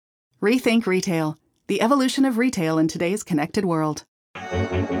Rethink Retail, the evolution of retail in today's connected world.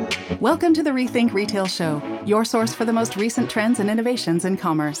 Welcome to the Rethink Retail Show, your source for the most recent trends and innovations in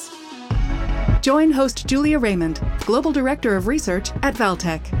commerce. Join host Julia Raymond, Global Director of Research at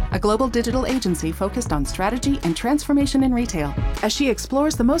Valtech, a global digital agency focused on strategy and transformation in retail, as she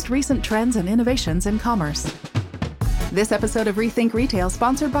explores the most recent trends and innovations in commerce. This episode of Rethink Retail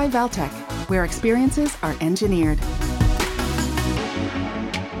sponsored by Valtech, where experiences are engineered.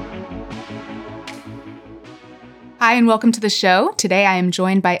 Hi, and welcome to the show. Today, I am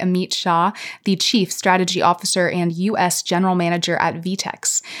joined by Amit Shah, the Chief Strategy Officer and U.S. General Manager at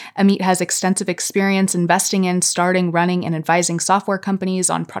VTEX. Amit has extensive experience investing in, starting, running, and advising software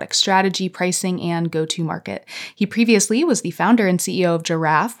companies on product strategy, pricing, and go-to-market. He previously was the founder and CEO of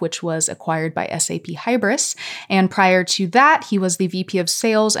Giraffe, which was acquired by SAP Hybris. And prior to that, he was the VP of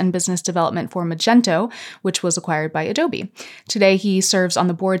Sales and Business Development for Magento, which was acquired by Adobe. Today, he serves on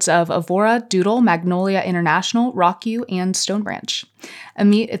the boards of Avora, Doodle, Magnolia International, RockU, and Stonebranch.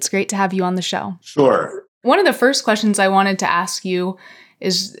 Amit, it's great to have you on the show. Sure. One of the first questions I wanted to ask you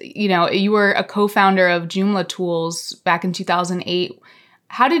is, you were a co-founder of Joomla Tools back in 2008.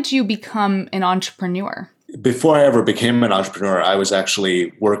 How did you become an entrepreneur? Before I ever became an entrepreneur, I was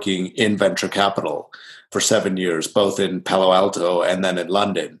actually working in venture capital for 7 years, both in Palo Alto and then in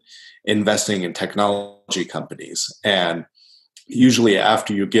London, investing in technology companies. And usually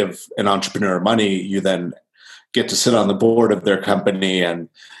after you give an entrepreneur money, you then get to sit on the board of their company, and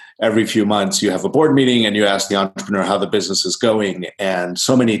every few months you have a board meeting and you ask the entrepreneur how the business is going. And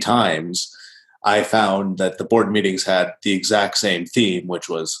so many times I found that the board meetings had the exact same theme, which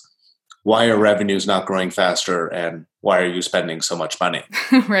was, why are revenues not growing faster and why are you spending so much money?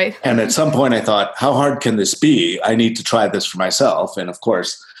 Right. And at some point I thought, how hard can this be? I need to try this for myself. And of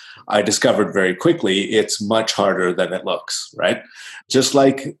course, I discovered very quickly it's much harder than it looks, right? Just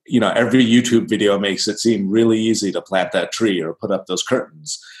like, every YouTube video makes it seem really easy to plant that tree or put up those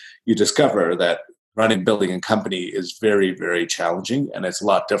curtains. You discover that building a company is very, very challenging, and it's a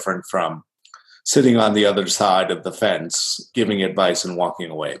lot different from sitting on the other side of the fence, giving advice and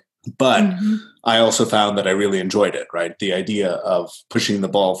walking away. But I also found that I really enjoyed it, right? The idea of pushing the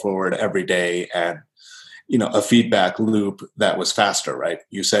ball forward every day and a feedback loop that was faster, right?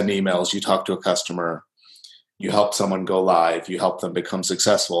 You send emails, you talk to a customer, you help someone go live, you help them become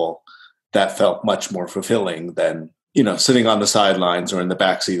successful. That felt much more fulfilling than, sitting on the sidelines or in the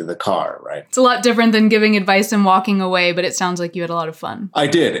backseat of the car, right? It's a lot different than giving advice and walking away, but it sounds like you had a lot of fun. I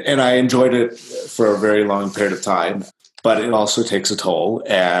did, and I enjoyed it for a very long period of time. But it also takes a toll,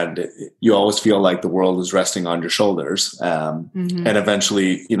 and you always feel like the world is resting on your shoulders. And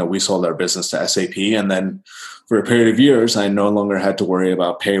eventually, we sold our business to SAP. And then for a period of years, I no longer had to worry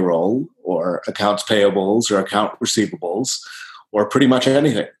about payroll or accounts payables or account receivables or pretty much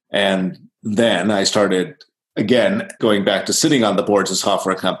anything. And then I started, again, going back to sitting on the boards of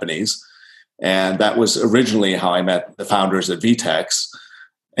software companies. And that was originally how I met the founders at VTEX.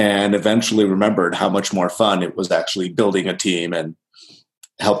 And eventually remembered how much more fun it was actually building a team and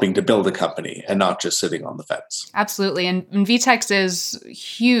helping to build a company and not just sitting on the fence. Absolutely. And VTEX is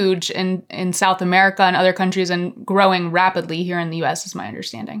huge in South America and other countries and growing rapidly here in the US, is my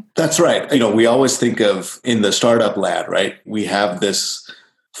understanding. That's right. We always think of in the startup land, right? We have this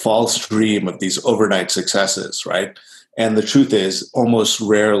false dream of these overnight successes, right? And the truth is almost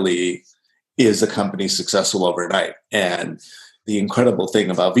rarely is a company successful overnight. And the incredible thing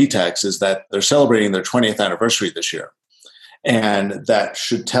about VTEX is that they're celebrating their 20th anniversary this year. And that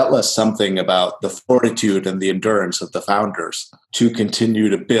should tell us something about the fortitude and the endurance of the founders to continue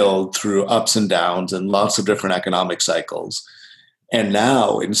to build through ups and downs and lots of different economic cycles. And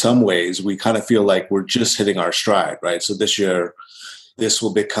now, in some ways, we kind of feel like we're just hitting our stride, right? So this year, this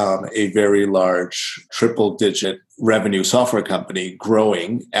will become a very large triple-digit revenue software company,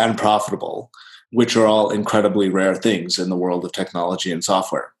 growing and profitable, which are all incredibly rare things in the world of technology and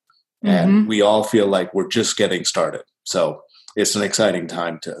software. And we all feel like we're just getting started. So it's an exciting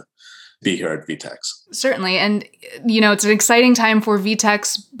time to be here at VTEX. Certainly. And, it's an exciting time for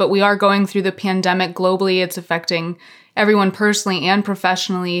VTEX, but we are going through the pandemic globally. It's affecting everyone personally and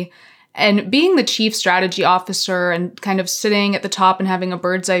professionally. And being the chief strategy officer and kind of sitting at the top and having a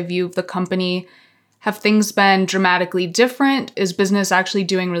bird's eye view of the company, have things been dramatically different? Is business actually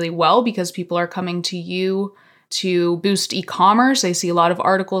doing really well because people are coming to you to boost e-commerce? I see a lot of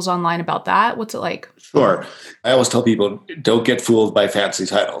articles online about that. What's it like? Sure. I always tell people, don't get fooled by fancy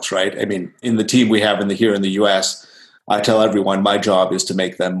titles, right? I mean, in the team we have here in the US, I tell everyone my job is to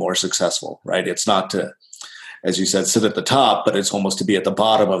make them more successful, right? It's not to as you said, sit at the top, but it's almost to be at the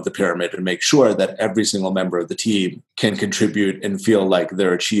bottom of the pyramid and make sure that every single member of the team can contribute and feel like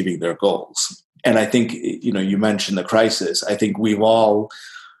they're achieving their goals. And I think, you mentioned the crisis. I think we've all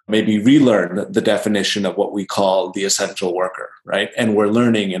maybe relearned the definition of what we call the essential worker, right? And we're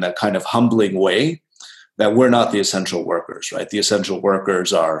learning in a kind of humbling way that we're not the essential workers, right? The essential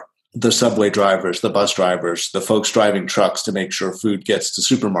workers are the subway drivers, the bus drivers, the folks driving trucks to make sure food gets to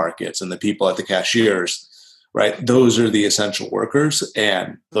supermarkets, and the people at the cashiers, right? Those are the essential workers.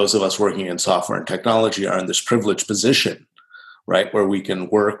 And those of us working in software and technology are in this privileged position, right? Where we can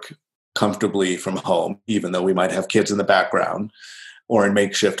work comfortably from home, even though we might have kids in the background or in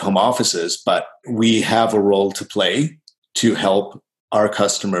makeshift home offices. But we have a role to play to help our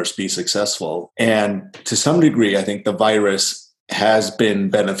customers be successful. And to some degree, I think the virus has been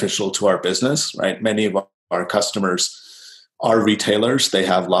beneficial to our business, right? Many of our customers are retailers. They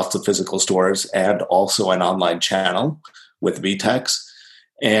have lots of physical stores and also an online channel with VTEX.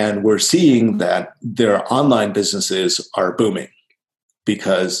 And we're seeing that their online businesses are booming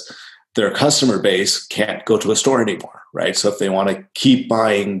because their customer base can't go to a store anymore, right? So if they want to keep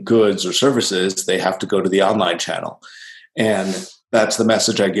buying goods or services, they have to go to the online channel. And that's the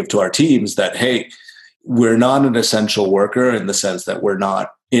message I give to our teams that, hey, we're not an essential worker in the sense that we're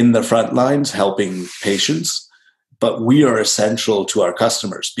not in the front lines helping patients, but we are essential to our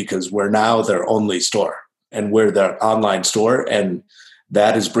customers because we're now their only store and we're their online store. And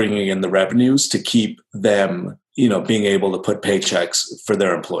that is bringing in the revenues to keep them, being able to put paychecks for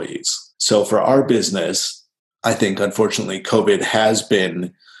their employees. So for our business, I think, unfortunately, COVID has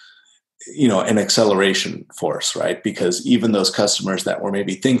been an acceleration force, right? Because even those customers that were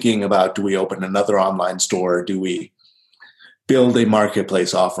maybe thinking about, do we open another online store? Do we build a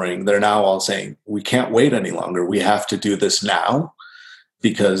marketplace offering? They're now all saying, we can't wait any longer. We have to do this now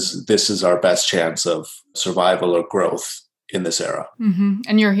because this is our best chance of survival or growth in this era. Mm-hmm.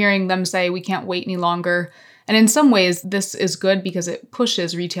 And you're hearing them say, we can't wait any longer. And in some ways, this is good because it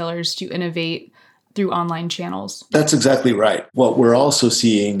pushes retailers to innovate through online channels. That's exactly right. What we're also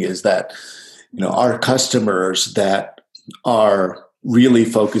seeing is that, our customers that are really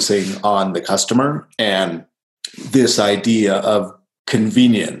focusing on the customer and this idea of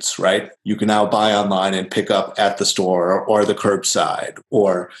convenience, right? You can now buy online and pick up at the store or the curbside,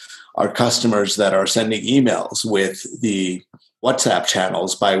 or our customers that are sending emails with the WhatsApp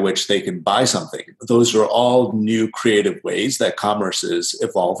channels by which they can buy something. Those are all new creative ways that commerce is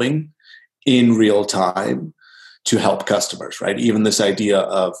evolving in real time to help customers, right? Even this idea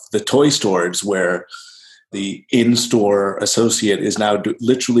of the toy stores where the in-store associate is now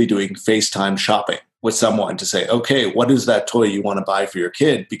literally doing FaceTime shopping with someone to say, okay, what is that toy you want to buy for your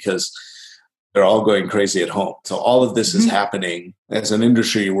kid? Because they're all going crazy at home. So all of this is happening. As an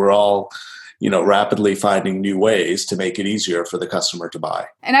industry, we're all, rapidly finding new ways to make it easier for the customer to buy.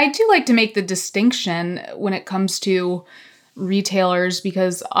 And I do like to make the distinction when it comes to retailers,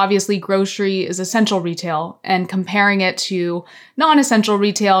 because obviously grocery is essential retail, and comparing it to non-essential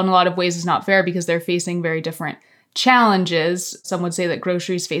retail in a lot of ways is not fair because they're facing very different challenges. Some would say that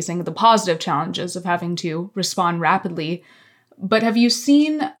grocery is facing the positive challenges of having to respond rapidly. But have you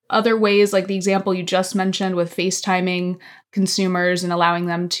seen other ways, like the example you just mentioned with FaceTiming consumers and allowing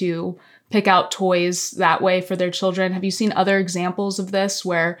them to pick out toys that way for their children? Have you seen other examples of this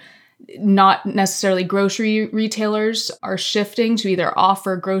where not necessarily grocery retailers are shifting to either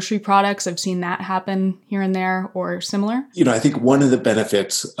offer grocery products? I've seen that happen here and there, or similar. I think one of the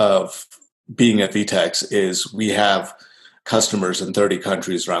benefits of being at VTEX is we have customers in 30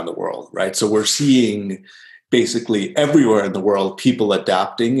 countries around the world, right? So we're seeing basically everywhere in the world people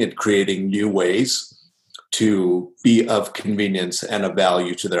adapting and creating new ways to be of convenience and of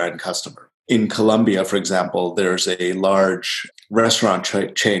value to their end customer. In Colombia, for example, there's a large restaurant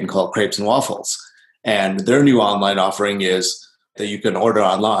chain called Crepes and Waffles. And their new online offering is that you can order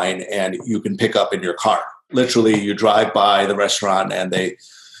online and you can pick up in your car. Literally, you drive by the restaurant and they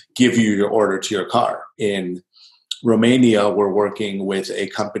give you your order to your car. In Romania, we're working with a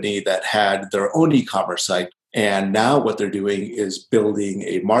company that had their own e-commerce site. And now what they're doing is building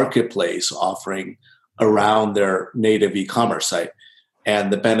a marketplace offering around their native e-commerce site.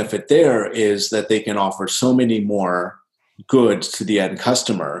 And the benefit there is that they can offer so many more goods to the end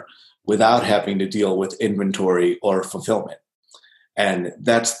customer without having to deal with inventory or fulfillment. And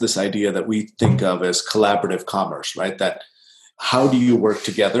that's this idea that we think of as collaborative commerce, right? That how do you work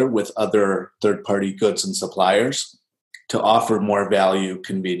together with other third-party goods and suppliers to offer more value,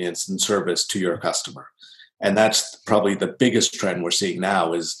 convenience, and service to your customer? And that's probably the biggest trend we're seeing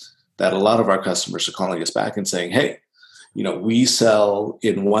now, is that a lot of our customers are calling us back and saying, hey, we sell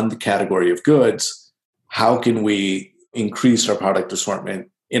in one category of goods. how can we increase our product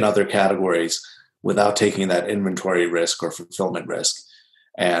assortment in other categories without taking that inventory risk or fulfillment risk?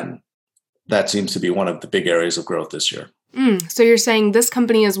 And that seems to be one of the big areas of growth this year. So you're saying this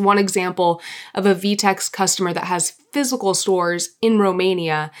company is one example of a VTEX customer that has physical stores in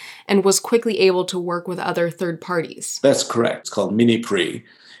Romania and was quickly able to work with other third parties. That's correct. It's called Miniprix.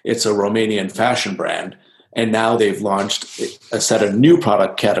 It's a Romanian fashion brand. And now they've launched a set of new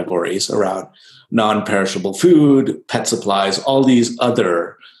product categories around non-perishable food, pet supplies, all these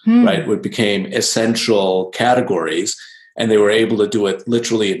other, right, what became essential categories. And they were able to do it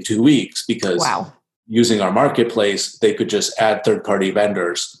literally in 2 weeks because using our marketplace, they could just add third-party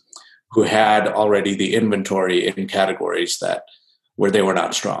vendors who had already the inventory in categories where they were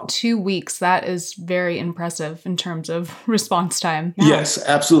not strong. 2 weeks, that is very impressive in terms of response time. Yeah. Yes,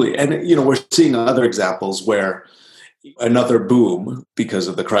 absolutely. And we're seeing other examples where another boom because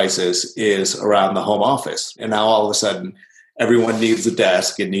of the crisis is around the home office. And now all of a sudden, everyone needs a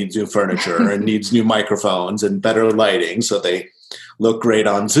desk and needs new furniture and needs new microphones and better lighting so they look great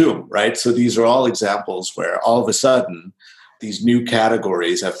on Zoom, right? So these are all examples where all of a sudden these new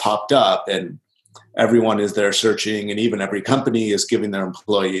categories have popped up and everyone is there searching, and even every company is giving their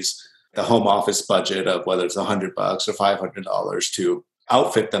employees the home office budget of whether it's $100 or $500 to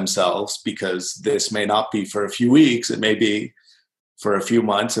outfit themselves, because this may not be for a few weeks, it may be for a few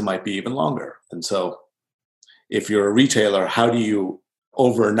months, it might be even longer. And so if you're a retailer, how do you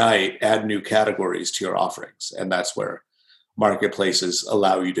overnight add new categories to your offerings? And that's where marketplaces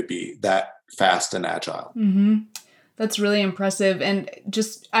allow you to be that fast and agile. Mm-hmm. That's really impressive. And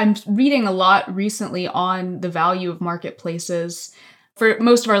I'm reading a lot recently on the value of marketplaces. For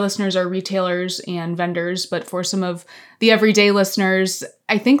most of our listeners are retailers and vendors, but for some of the everyday listeners,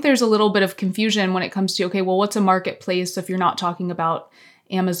 I think there's a little bit of confusion when it comes to, okay, well, what's a marketplace if you're not talking about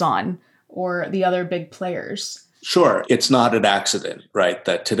Amazon or the other big players? Sure. It's not an accident, right,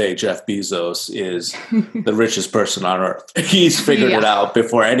 that today Jeff Bezos is the richest person on earth. He's figured it out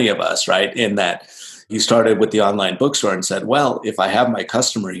before any of us, right? In that he started with the online bookstore and said, well, if I have my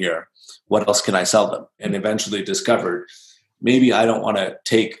customer here, what else can I sell them? And eventually discovered, maybe I don't want to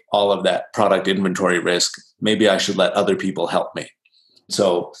take all of that product inventory risk. Maybe I should let other people help me.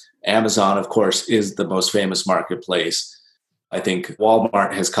 So Amazon, of course, is the most famous marketplace. I think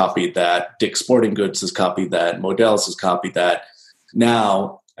Walmart has copied that. Dick's Sporting Goods has copied that. Modell's has copied that.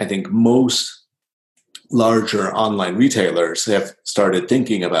 Now, I think most larger online retailers have started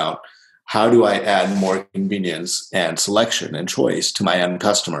thinking about, how do I add more convenience and selection and choice to my end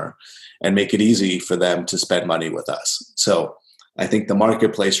customer and make it easy for them to spend money with us? So I think the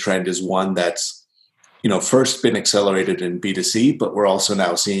marketplace trend is one that's, first been accelerated in B2C, but we're also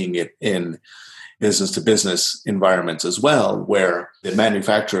now seeing it in business to business environments as well, where the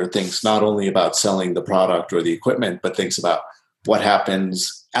manufacturer thinks not only about selling the product or the equipment, but thinks about what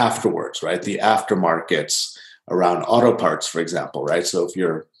happens afterwards, right? The aftermarkets around auto parts, for example, right? So if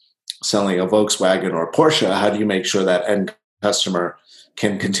you're selling a Volkswagen or a Porsche, how do you make sure that end customer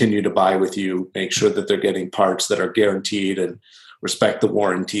can continue to buy with you, make sure that they're getting parts that are guaranteed and respect the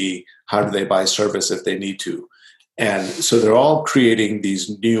warranty? How do they buy service if they need to? And so they're all creating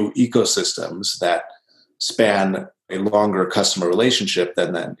these new ecosystems that span a longer customer relationship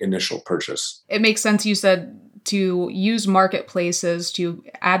than that initial purchase. It makes sense, you said, to use marketplaces to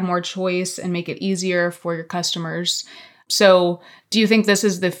add more choice and make it easier for your customers. So do you think this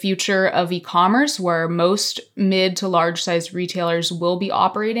is the future of e-commerce, where most mid to large size retailers will be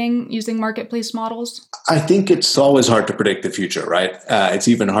operating using marketplace models? I think it's always hard to predict the future, right? It's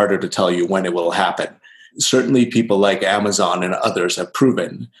even harder to tell you when it will happen. Certainly people like Amazon and others have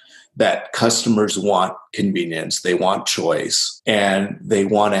proven that customers want convenience, they want choice, and they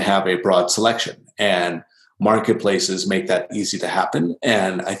want to have a broad selection. And marketplaces make that easy to happen.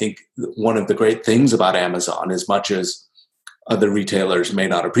 And I think one of the great things about Amazon, as much as other retailers may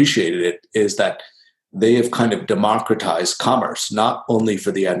not appreciate it, is that they have kind of democratized commerce, not only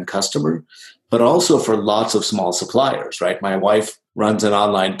for the end customer, but also for lots of small suppliers, right? My wife runs an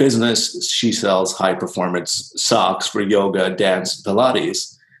online business. She sells high performance socks for yoga, dance,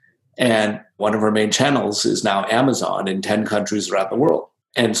 Pilates. And one of her main channels is now Amazon in 10 countries around the world.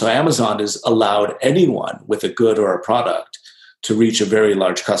 And so Amazon has allowed anyone with a good or a product to reach a very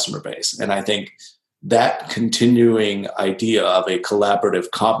large customer base. And I think that continuing idea of a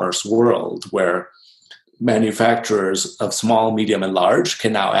collaborative commerce world where manufacturers of small, medium, and large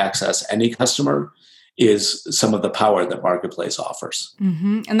can now access any customer is some of the power that marketplace offers.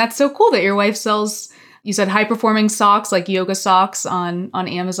 Mm-hmm. And that's so cool that your wife sells You said high-performing socks, like yoga socks on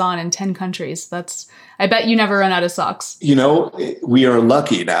Amazon in 10 countries. I bet you never run out of socks. We are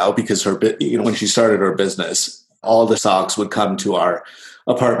lucky now because when she started her business, all the socks would come to our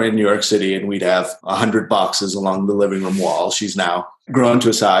apartment in New York City and we'd have 100 boxes along the living room wall. She's now grown to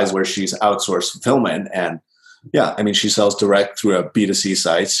a size where she's outsourced fulfillment. And she sells direct through a B2C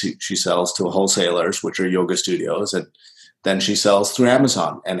site. She sells to wholesalers, which are yoga studios. And then she sells through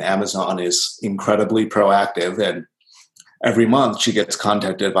Amazon. And Amazon is incredibly proactive. And every month she gets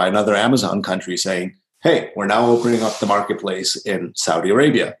contacted by another Amazon country saying, hey, we're now opening up the marketplace in Saudi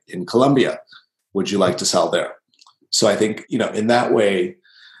Arabia, in Colombia. Would you like to sell there? So I think, in that way,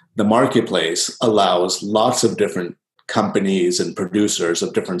 the marketplace allows lots of different companies and producers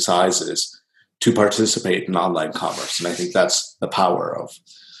of different sizes to participate in online commerce. And I think that's the power of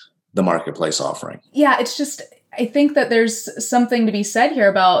the marketplace offering. Yeah, I think that there's something to be said here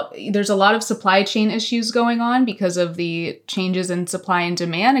about there's a lot of supply chain issues going on because of the changes in supply and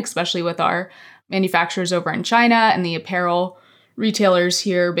demand, especially with our manufacturers over in China and the apparel retailers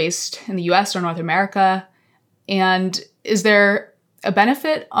here based in the US or North America. And is there a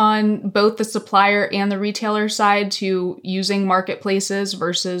benefit on both the supplier and the retailer side to using marketplaces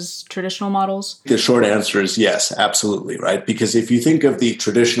versus traditional models? The short answer is yes, absolutely, right? Because if you think of the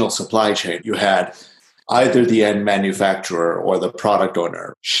traditional supply chain, you had either the end manufacturer or the product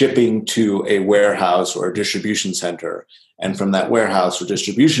owner shipping to a warehouse or a distribution center. And from that warehouse or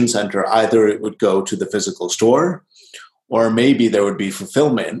distribution center, either it would go to the physical store, or maybe there would be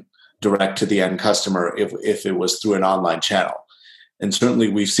fulfillment direct to the end customer if it was through an online channel. And certainly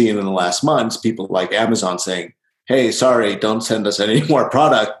we've seen in the last months, people like Amazon saying, hey, sorry, don't send us any more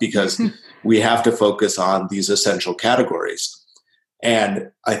product because we have to focus on these essential categories.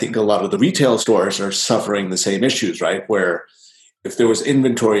 And I think a lot of the retail stores are suffering the same issues, right? Where if there was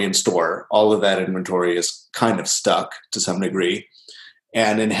inventory in store, all of that inventory is kind of stuck to some degree.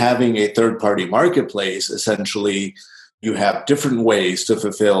 And in having a third-party marketplace, essentially, you have different ways to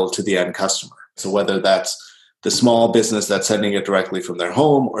fulfill to the end customer. So whether that's the small business that's sending it directly from their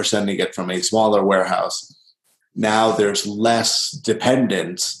home or sending it from a smaller warehouse, now there's less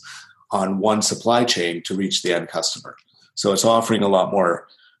dependence on one supply chain to reach the end customer. So it's offering a lot more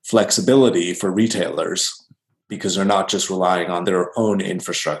flexibility for retailers because they're not just relying on their own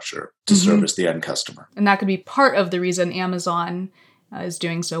infrastructure to service the end customer. And that could be part of the reason Amazon is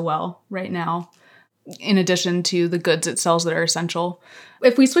doing so well right now, in addition to the goods it sells that are essential.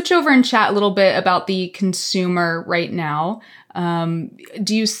 If we switch over and chat a little bit about the consumer right now,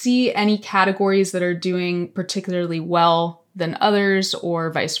 do you see any categories that are doing particularly well than others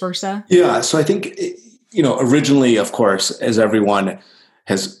or vice versa? Yeah, so I think, originally, of course, as everyone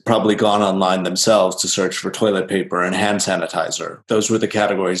has probably gone online themselves to search for toilet paper and hand sanitizer. Those were the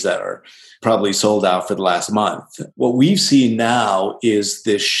categories that are probably sold out for the last month. What we've seen now is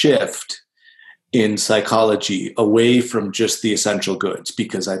this shift in psychology away from just the essential goods,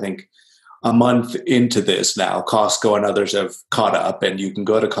 because I think a month into this now, Costco and others have caught up, and you can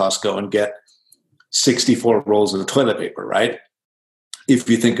go to Costco and get 64 rolls of toilet paper, right? If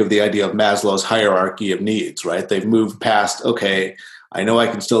you think of the idea of Maslow's hierarchy of needs, right? They've moved past, okay, I know I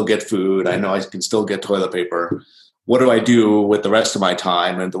can still get food. I know I can still get toilet paper. What do I do with the rest of my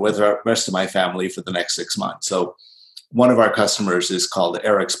time and with the rest of my family for the next 6 months? So one of our customers is called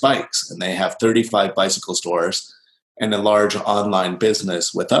Eric's Bikes, and they have 35 bicycle stores and a large online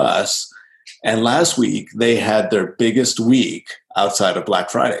business with us. And last week, they had their biggest week outside of Black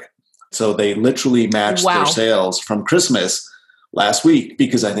Friday. So they literally matched their sales from Christmas last week,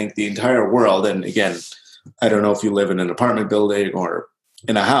 because I think the entire world, and again, I don't know if you live in an apartment building or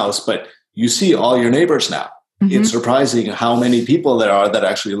in a house, but you see all your neighbors now. Mm-hmm. It's surprising how many people there are that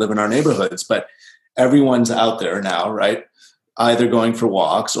actually live in our neighborhoods, but everyone's out there now, right? Either going for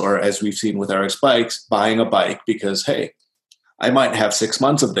walks or, as we've seen with Eric's Bikes, buying a bike because, hey, I might have 6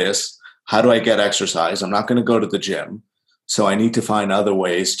 months of this. How do I get exercise? I'm not going to go to the gym. So I need to find other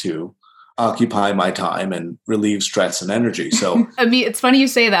ways to occupy my time and relieve stress and energy. So I mean, it's funny you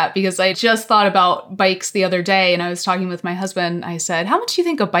say that, because I just thought about bikes the other day, and I was talking with my husband. I said, how much do you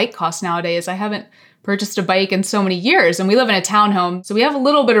think a bike costs nowadays? I haven't purchased a bike in so many years, and we live in a townhome, so we have a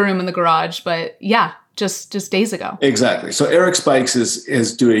little bit of room in the garage, but yeah, just days ago. Exactly. So Eric's Bikes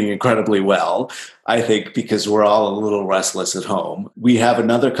is doing incredibly well, I think, because we're all a little restless at home. We have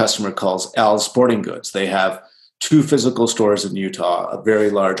another customer called Al's Sporting Goods. They have 2 physical stores in Utah, a very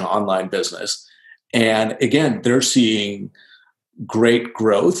large online business. And again, they're seeing great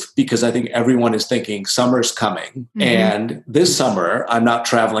growth because I think everyone is thinking summer's coming. Mm-hmm. And this summer, I'm not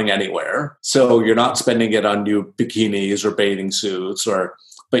traveling anywhere. So you're not spending it on new bikinis or bathing suits or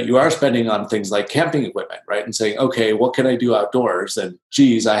but you are spending on things like camping equipment, right? And saying, okay, what can I do outdoors? And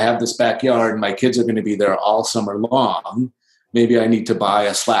geez, I have this backyard. My kids are going to be there all summer long. Maybe I need to buy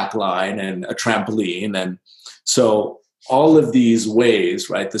a slack line and a trampoline. And so all of these ways,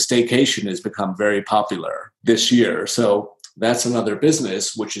 right? The staycation has become very popular this year. So that's another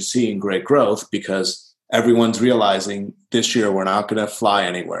business which is seeing great growth because everyone's realizing this year we're not going to fly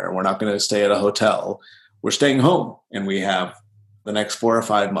anywhere. We're not going to stay at a hotel. We're staying home, and we have the next 4 or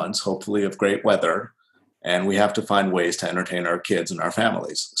 5 months, hopefully, of great weather. And we have to find ways to entertain our kids and our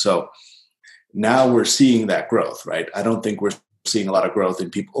families. So now we're seeing that growth, right? I don't think we're seeing a lot of growth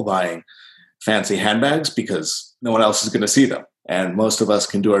in people buying fancy handbags because no one else is going to see them. And most of us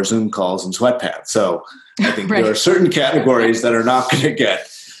can do our Zoom calls in sweatpants. So I think Right. there are certain categories that are not going to get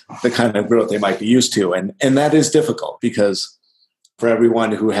the kind of growth they might be used to. And that is difficult because for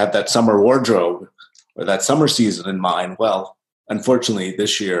everyone who had that summer wardrobe or that summer season in mind, well, unfortunately,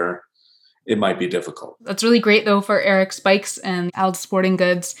 this year, it might be difficult. That's really great, though, for Eric's Bikes and Al's Sporting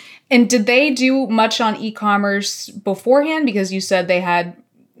Goods. And did they do much on e-commerce beforehand? Because you said they had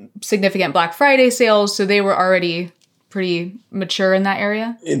significant Black Friday sales, so they were already pretty mature in that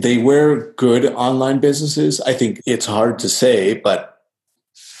area? They were good online businesses. I think it's hard to say, but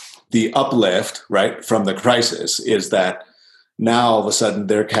the uplift, right, from the crisis is that now all of a sudden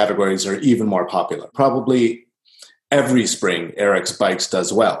their categories are even more popular. Probably every spring, Eric's Bikes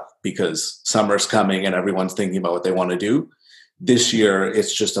does well because summer's coming and everyone's thinking about what they want to do. This year,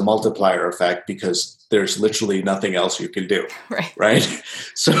 it's just a multiplier effect because there's literally nothing else you can do. Right?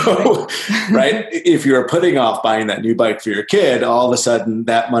 So, right, if you're putting off buying that new bike for your kid, all of a sudden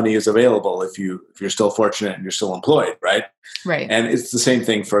that money is available if you're still fortunate and you're still employed, right? Right. And it's the same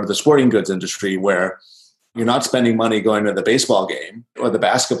thing for the sporting goods industry where you're not spending money going to the baseball game or the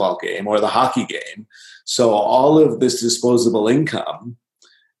basketball game or the hockey game. So all of this disposable income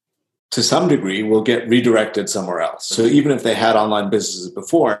to some degree will get redirected somewhere else. So even if they had online businesses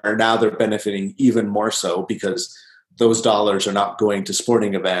before, now they're benefiting even more so because those dollars are not going to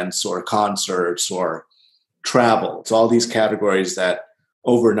sporting events or concerts or travel. It's all these categories that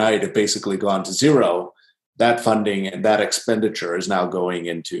overnight have basically gone to zero. That funding and that expenditure is now going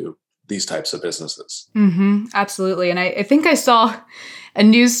into these types of businesses. Mm-hmm, absolutely. And I think I saw a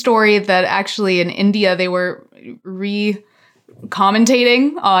news story that actually in India, they were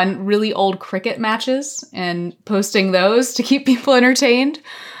commentating on really old cricket matches and posting those to keep people entertained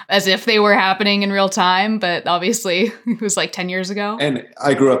as if they were happening in real time. But obviously it was like 10 years ago. And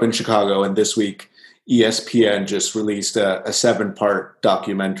I grew up in Chicago, and this week ESPN just released a 7-part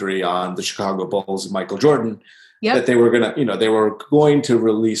documentary on the Chicago Bulls and Michael Jordan. Yep. That they were going to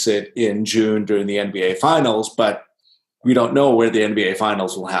release it in June during the NBA Finals, but we don't know where the NBA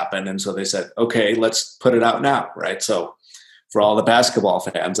Finals will happen. And so they said, okay, let's put it out now, right? So for all the basketball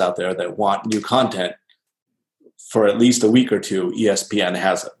fans out there that want new content, for at least a week or two, ESPN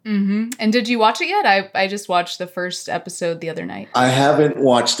has it. Mm-hmm. And did you watch it yet? I just watched the first episode the other night. I haven't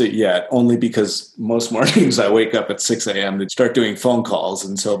watched it yet, only because most mornings I wake up at 6 a.m. to start doing phone calls.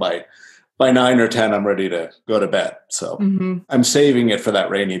 And so by 9 or 10, I'm ready to go to bed. So I'm saving it for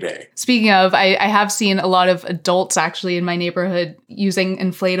that rainy day. Speaking of, I have seen a lot of adults actually in my neighborhood using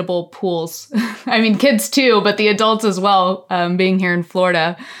inflatable pools. I mean, kids too, but the adults as well, being here in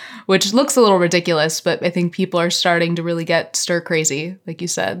Florida, which looks a little ridiculous, but I think people are starting to really get stir crazy, like you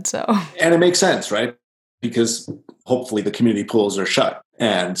said. So, and it makes sense, right? Because hopefully the community pools are shut.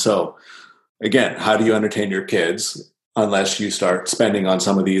 And so, again, how do you entertain your kids unless you start spending on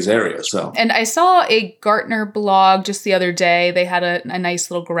some of these areas? So, and I saw a Gartner blog just the other day. They had a nice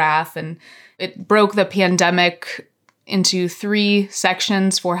little graph, and it broke the pandemic into 3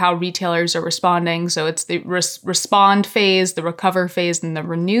 sections for how retailers are responding. So it's the respond phase, the recover phase, and the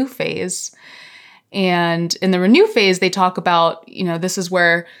renew phase. And in the renew phase, they talk about, this is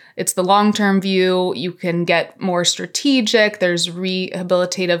where it's the long-term view. You can get more strategic. There's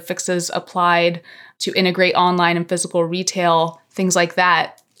rehabilitative fixes applied to integrate online and physical retail, things like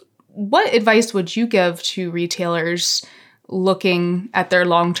that. What advice would you give to retailers looking at their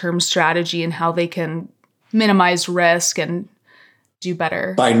long-term strategy and how they can minimize risk and do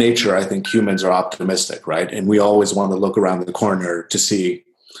better? By nature, I think humans are optimistic, right? And we always want to look around the corner to see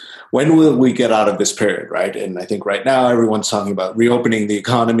when will we get out of this period, right? And I think right now everyone's talking about reopening the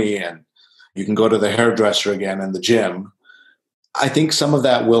economy and you can go to the hairdresser again and the gym. I think some of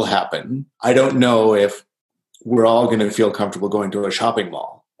that will happen. I don't know if we're all going to feel comfortable going to a shopping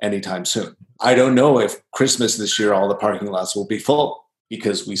mall anytime soon. I don't know if Christmas this year, all the parking lots will be full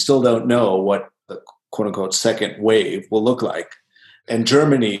because we still don't know what the quote unquote second wave will look like. And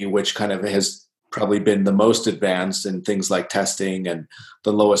Germany, which kind of has probably been the most advanced in things like testing and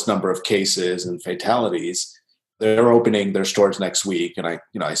the lowest number of cases and fatalities. They're opening their stores next week. And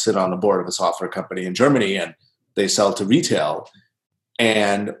I sit on the board of a software company in Germany, and they sell to retail.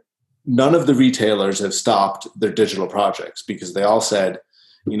 And none of the retailers have stopped their digital projects because they all said,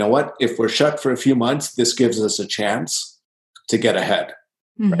 you know what, if we're shut for a few months, this gives us a chance to get ahead,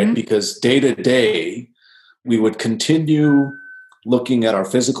 right? Because day to day, we would continue looking at our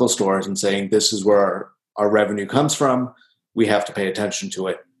physical stores and saying, this is where our revenue comes from. We have to pay attention to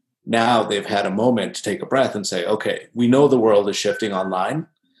it. Now they've had a moment to take a breath and say, okay, we know the world is shifting online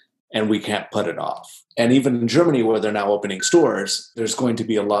and we can't put it off. And even in Germany, where they're now opening stores, there's going to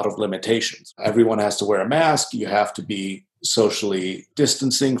be a lot of limitations. Everyone has to wear a mask. You have to be socially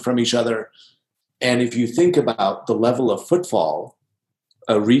distancing from each other. And if you think about the level of footfall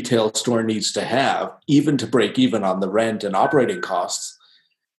a retail store needs to have, even to break even on the rent and operating costs,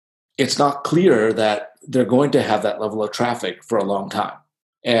 it's not clear that they're going to have that level of traffic for a long time.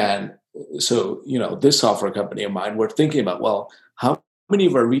 And so, this software company of mine, we're thinking about, well, how many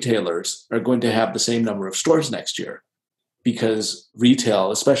of our retailers are going to have the same number of stores next year? Because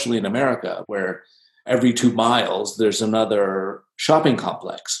retail, especially in America, where every 2 miles, there's another shopping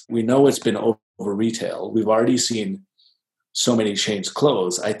complex. We know it's been over retail. We've already seen so many chains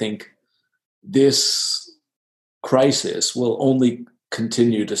close. I think this crisis will only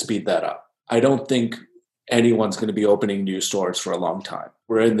continue to speed that up. I don't think anyone's going to be opening new stores for a long time.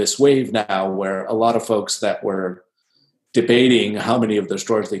 We're in this wave now where a lot of folks that were debating how many of their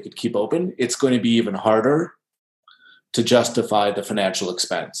stores they could keep open, it's going to be even harder to justify the financial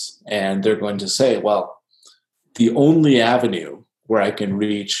expense. And they're going to say, well, the only avenue where I can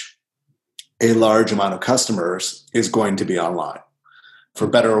reach a large amount of customers is going to be online. For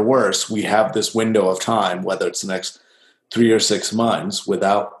better or worse, we have this window of time, whether it's the next 3 or 6 months,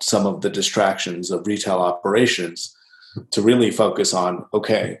 without some of the distractions of retail operations, to really focus on,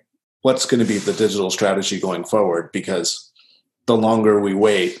 okay, what's going to be the digital strategy going forward? Because the longer we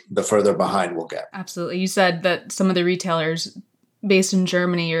wait, the further behind we'll get. Absolutely. You said that some of the retailers based in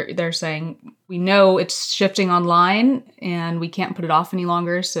Germany, they're saying, we know it's shifting online and we can't put it off any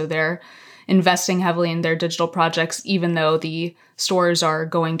longer. So they're investing heavily in their digital projects, even though the stores are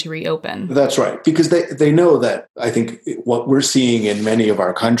going to reopen. That's right. Because they know that, I think what we're seeing in many of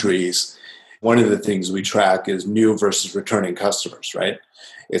our countries, one of the things we track is new versus returning customers, right?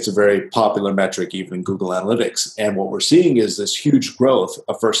 It's a very popular metric, even in Google Analytics. And what we're seeing is this huge growth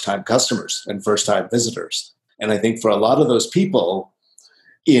of first-time customers and first-time visitors. And I think for a lot of those people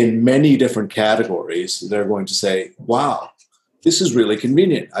in many different categories, they're going to say, wow, this is really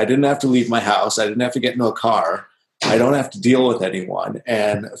convenient. I didn't have to leave my house. I didn't have to get into a car. I don't have to deal with anyone.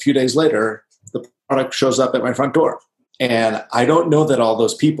 And a few days later, the product shows up at my front door. And I don't know that all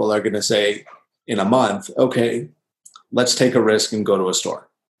those people are going to say in a month, okay, let's take a risk and go to a store.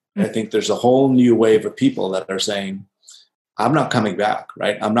 I think there's a whole new wave of people that are saying, I'm not coming back,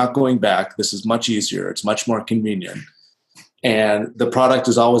 right? I'm not going back. This is much easier. It's much more convenient. And the product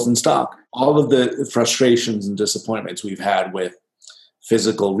is always in stock. All of the frustrations and disappointments we've had with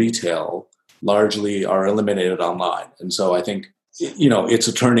physical retail largely are eliminated online. And so I think, it's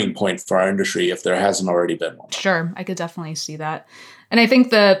a turning point for our industry if there hasn't already been one. Sure. I could definitely see that. And I think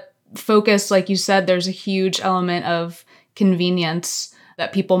the focus, like you said, there's a huge element of convenience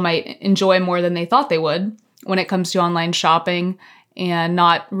that people might enjoy more than they thought they would when it comes to online shopping and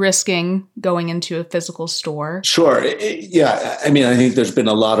not risking going into a physical store. Sure. Yeah. I mean, I think there's been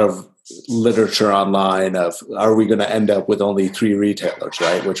a lot of literature online of, are we going to end up with only 3 retailers,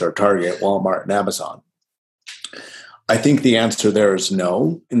 right? Which are Target, Walmart, and Amazon. I think the answer there is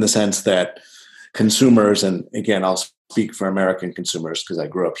no, in the sense that consumers, and again, I'll speak for American consumers because I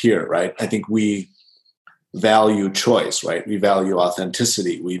grew up here, right? I think we value choice, right? We value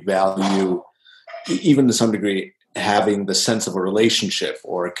authenticity. We value, even to some degree, having the sense of a relationship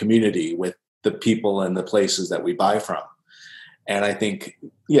or a community with the people and the places that we buy from. And I think,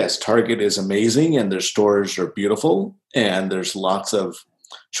 yes, Target is amazing and their stores are beautiful and there's lots of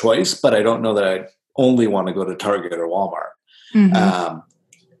choice, but I don't know that I only want to go to Target or Walmart. Mm-hmm.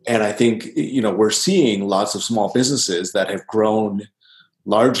 And I think, we're seeing lots of small businesses that have grown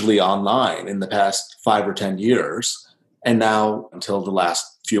largely online in the past 5 or 10 years. And now, until the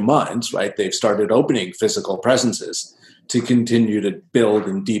last few months, right, they've started opening physical presences to continue to build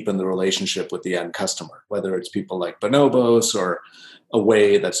and deepen the relationship with the end customer, whether it's people like Bonobos or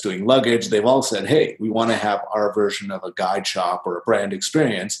Away that's doing luggage. They've all said, hey, we want to have our version of a guide shop or a brand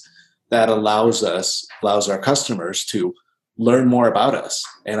experience that allows our customers to learn more about us.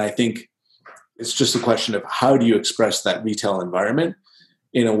 And I think it's just a question of how do you express that retail environment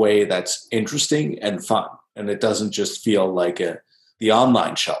in a way that's interesting and fun. And it doesn't just feel like the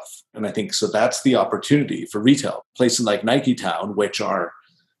online shelf. And I think so that's the opportunity for retail. Places like Nike Town, which are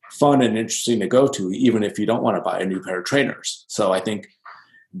fun and interesting to go to, even if you don't want to buy a new pair of trainers. So I think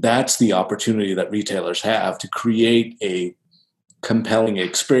that's the opportunity that retailers have to create a compelling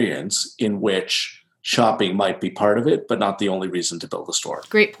experience in which shopping might be part of it, but not the only reason to build a store.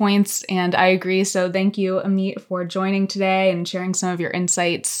 Great points, and I agree. So thank you, Amit, for joining today and sharing some of your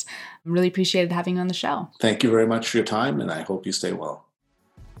insights. Really appreciated having you on the show. Thank you very much for your time, and I hope you stay well.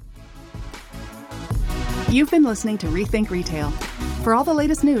 You've been listening to Rethink Retail. For all the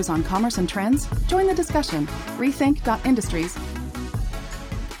latest news on commerce and trends, join the discussion. Rethink.industries